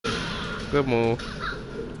Good move.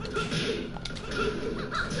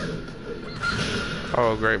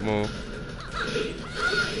 Oh, great move.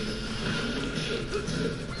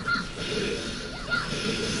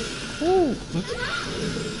 Woo.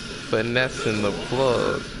 Finessing the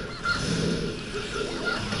plug.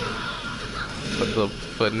 But the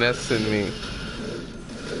finessing me.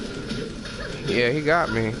 Yeah, he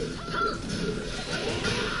got me.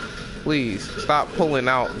 Please stop pulling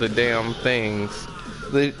out the damn things.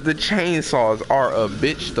 The chainsaws are a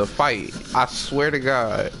bitch to fight. I swear to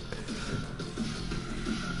God.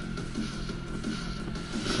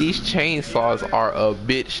 These chainsaws are a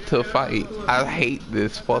bitch to fight. I hate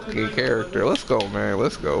this fucking character. Let's go, man.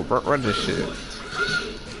 Let's go. Run this shit.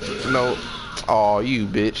 No. Oh, you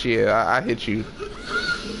bitch. Yeah, I hit you.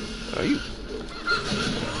 Oh, you.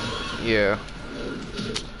 Yeah.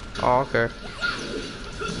 Oh, okay.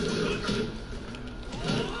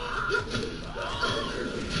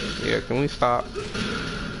 Yeah, can we stop?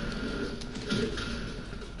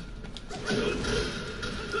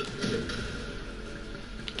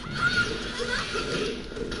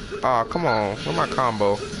 Oh, come on. Where's my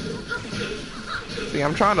combo? See,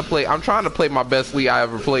 I'm trying to play my best Lee I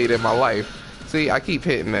ever played in my life. See, I keep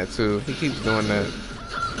hitting that too. He keeps doing that.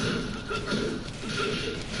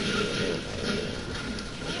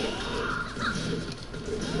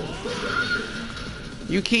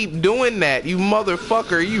 You keep doing that, you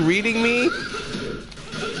motherfucker. Are you reading me?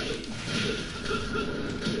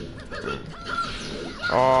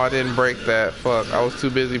 Oh, I didn't break that. Fuck, I was too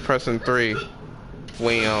busy pressing 3.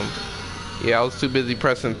 Wham. Yeah, I was too busy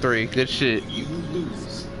pressing 3. Good shit. You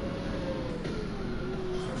lose.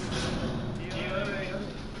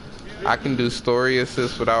 I can do story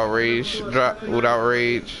assist without rage. Without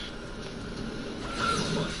rage.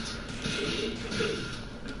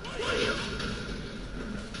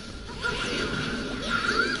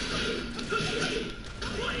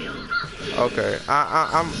 Okay,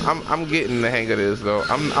 I'm getting the hang of this though.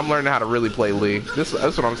 I'm learning how to really play Lee. That's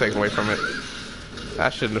what I'm taking away from it. I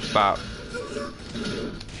shouldn't have stopped.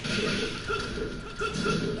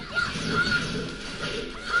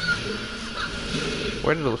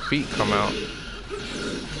 Where did those feet come out?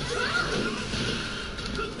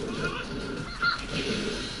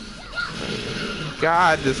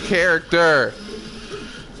 God, this character.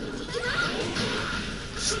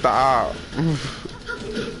 Stop.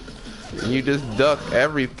 You just duck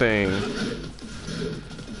everything.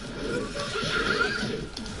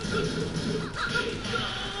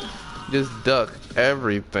 Just duck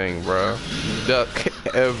everything, bro. Duck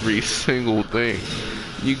every single thing.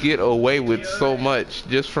 You get away with so much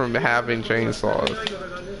just from having chainsaws.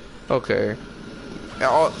 Okay.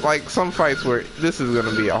 Like some fights where this is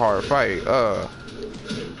gonna be a hard fight.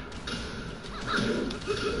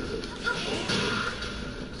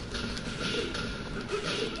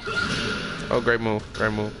 Oh, great move.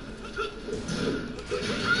 Great move.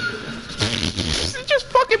 He just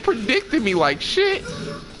fucking predicted me like shit.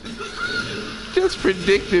 Just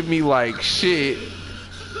predicted me like shit.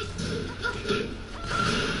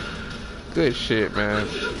 Good shit, man.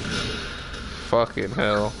 Fucking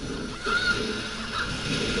hell.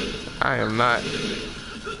 I am not.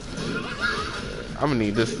 I'm gonna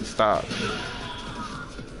need this to stop.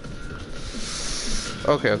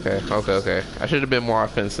 Okay. I should have been more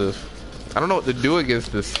offensive. I don't know what to do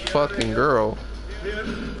against this fucking girl.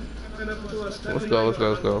 Let's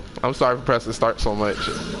go. I'm sorry for pressing start so much.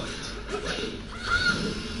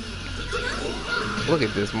 Look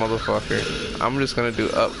at this motherfucker. I'm just gonna do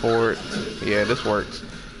up forward. Yeah, this works.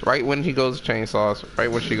 Right when he goes to chainsaws. Right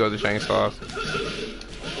when she goes to chainsaws.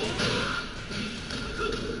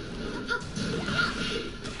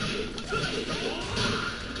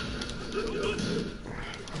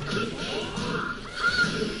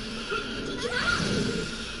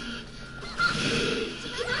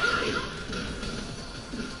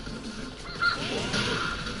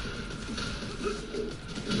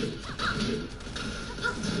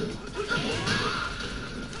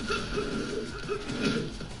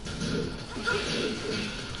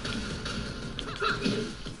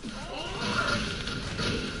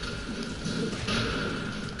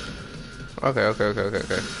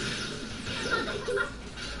 Okay.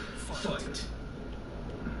 Fight.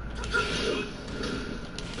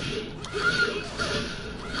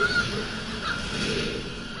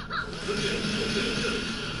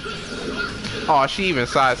 Oh, she even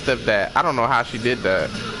sidestepped that. I don't know how she did that.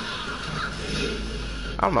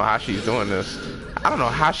 I don't know how she's doing this. I don't know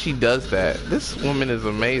how she does that. This woman is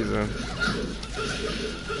amazing.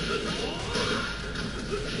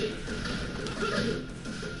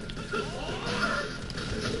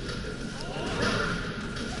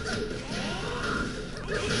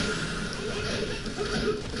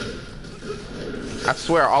 I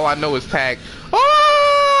swear, all I know is tag.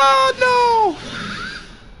 Oh no!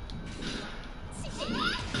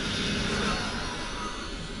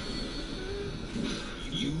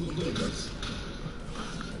 You lose.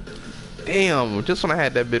 Damn, just when I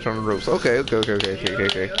had that bitch on the ropes. Okay.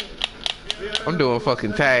 I'm doing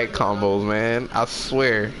fucking tag combos, man. I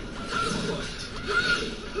swear.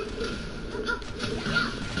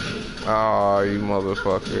 Oh, you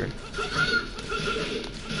motherfucker.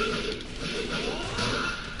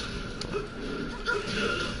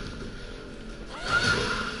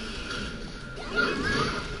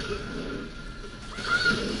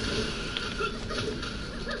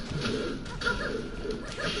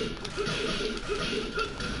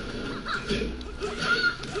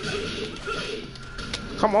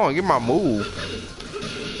 Come on, get my move.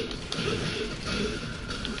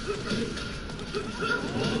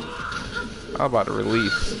 I'm about to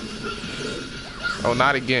release. Oh,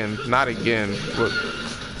 not again. Not again. Look.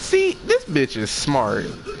 See, this bitch is smart.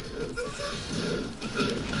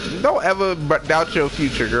 Don't ever doubt your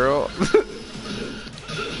future, girl.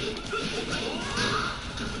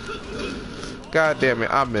 God damn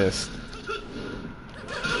it, I missed.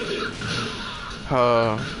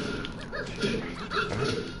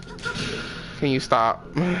 Can you stop?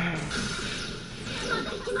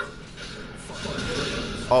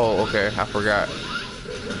 Oh, okay, I forgot.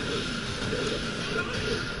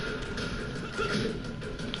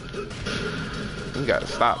 You gotta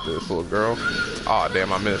stop this, little girl. Oh,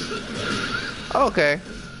 damn, I missed. Okay.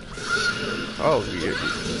 Oh,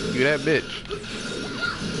 you that bitch.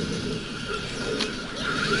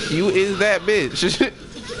 You is that bitch.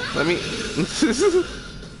 Let me...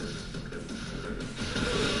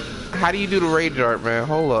 How do you do the rage art, man?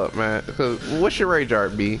 Hold up, man. Cause what's your rage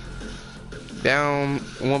art be? Down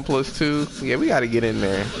 1+2. Yeah, we gotta get in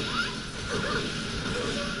there.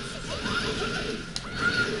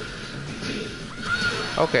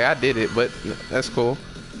 Okay, I did it, but that's cool.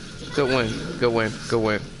 Good win. Good win. Good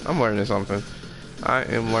win. I'm learning something. I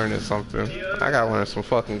am learning something. I gotta learn some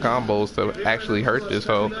fucking combos to actually hurt this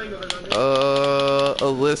hoe.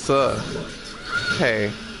 Alyssa.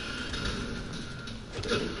 Hey.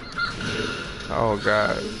 Oh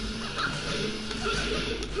god.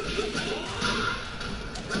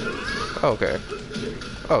 Okay.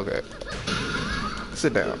 Okay.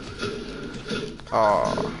 Sit down.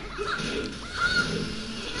 Oh.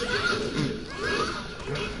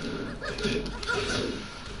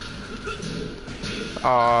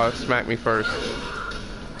 Oh, smack me first.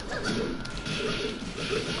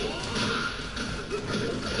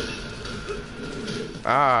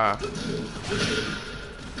 Ah.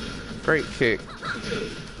 Great kick.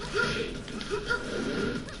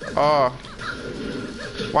 Oh.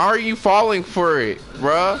 Why are you falling for it,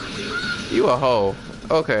 bruh? You a hoe.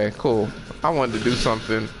 Okay, cool. I wanted to do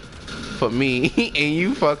something for me, and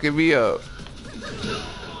you fucking me up.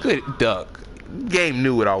 Good duck. Game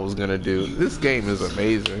knew what I was gonna do. This game is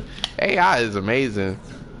amazing. AI is amazing.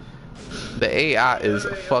 The AI is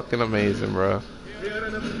fucking amazing, bro.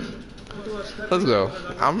 Let's go.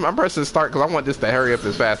 I'm pressing start because I want this to hurry up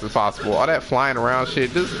as fast as possible. All that flying around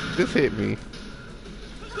shit, just hit me.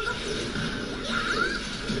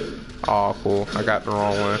 Oh, cool. I got the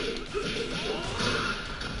wrong one.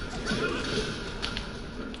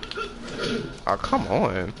 Oh, come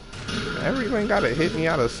on. Everything gotta hit me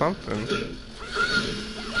out of something.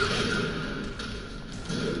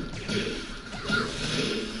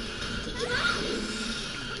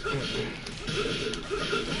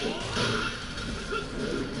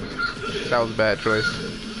 That was a bad choice.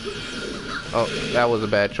 Oh, that was a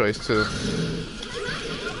bad choice too.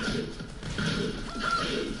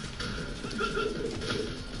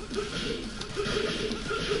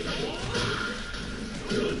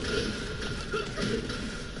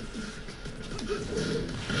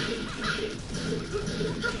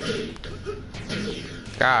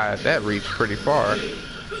 God, that reached pretty far.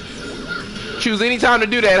 Choose any time to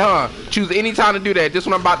do that, huh? Choose any time to do that, just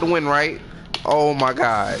when I'm about to win, right? Oh my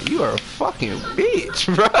god, you are a fucking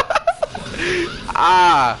bitch, bro.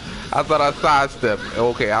 Ah, I thought I sidestepped.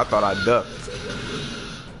 Okay, I thought I ducked.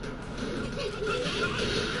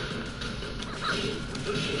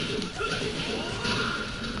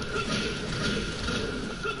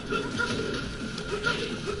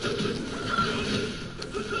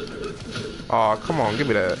 Oh, come on, give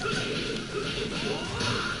me that.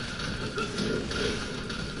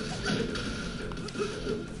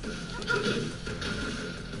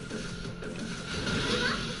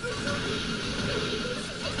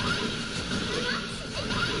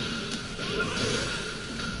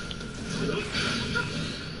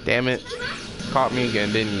 Damn it. Caught me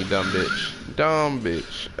again, didn't you, dumb bitch? Dumb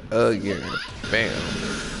bitch. Again. Bam.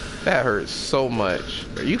 That hurts so much.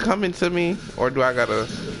 Are you coming to me? Or do I gotta...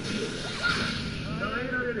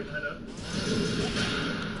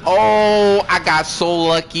 Oh, I got so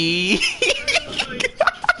lucky. I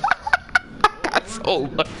got so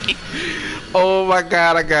lucky. Oh my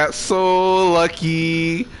god, I got so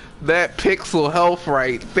lucky. That pixel health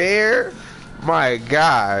right there. My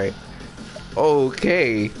god.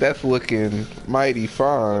 Okay, that's looking mighty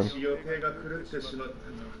fine.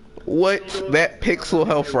 What? That pixel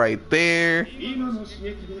health right there.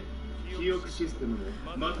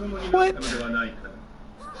 What?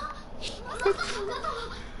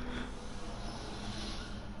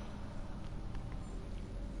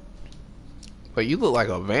 But you look like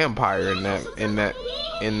a vampire in that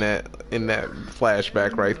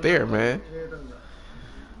flashback right there, man.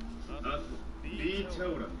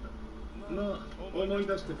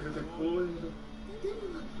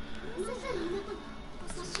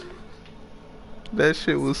 That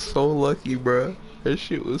shit was so lucky, bruh. That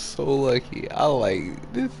shit was so lucky. I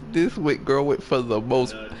like this girl went for the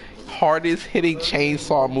most hardest hitting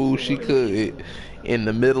chainsaw move she could. In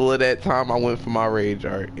the middle of that time, I went for my rage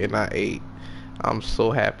art and I ate. I'm so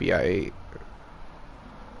happy I ate.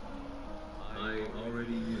 I already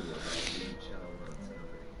knew about the Chalron's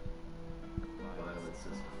company, Violet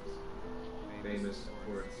Systems, famous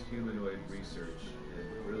for its humanoid research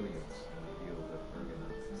and brilliance in the field of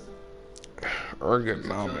ergonomics.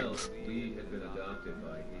 Ergonomics. Lee had been adopted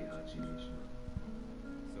by Heihachi Mishima,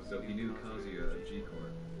 so he knew Kazuya of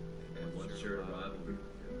G-Corp, and once shared a rivalry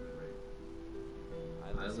with him in the ring.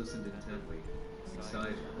 I listened intently,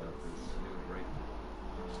 excited about this new breakthrough.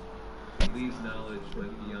 Lee's knowledge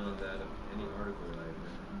went beyond that of any article I had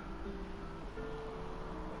read.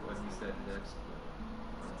 What he said next was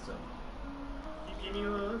unselfish.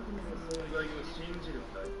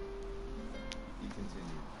 He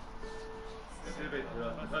continued.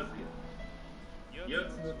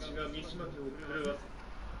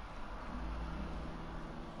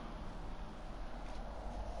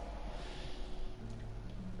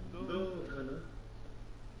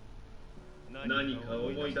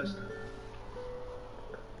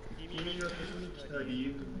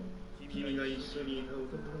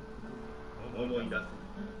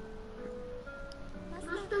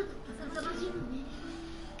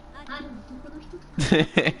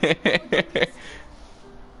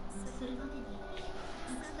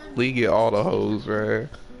 Lee get all the hoes, man.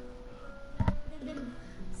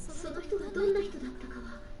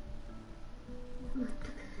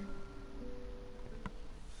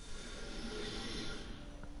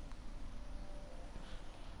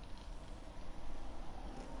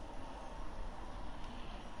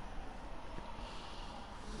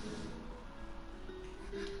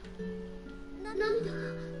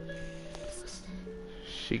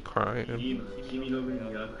 She crying.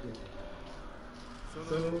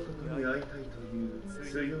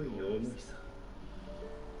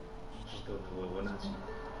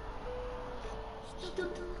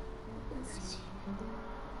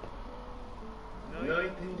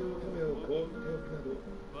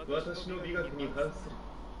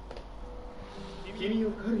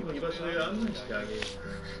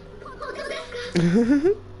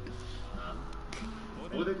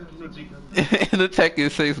 The Tekken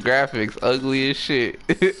 6 graphics ugly as shit.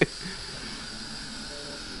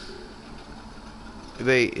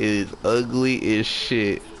 They is ugly as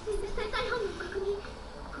shit.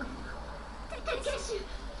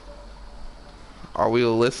 Are we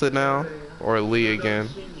Alyssa now? Or Lee again?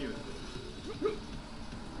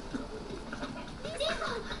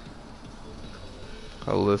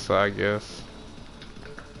 Alyssa, I guess.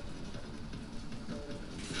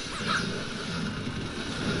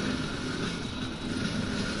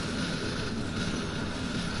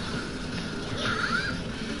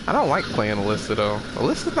 I don't like playing Alyssa though.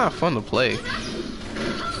 Alyssa's not fun to play.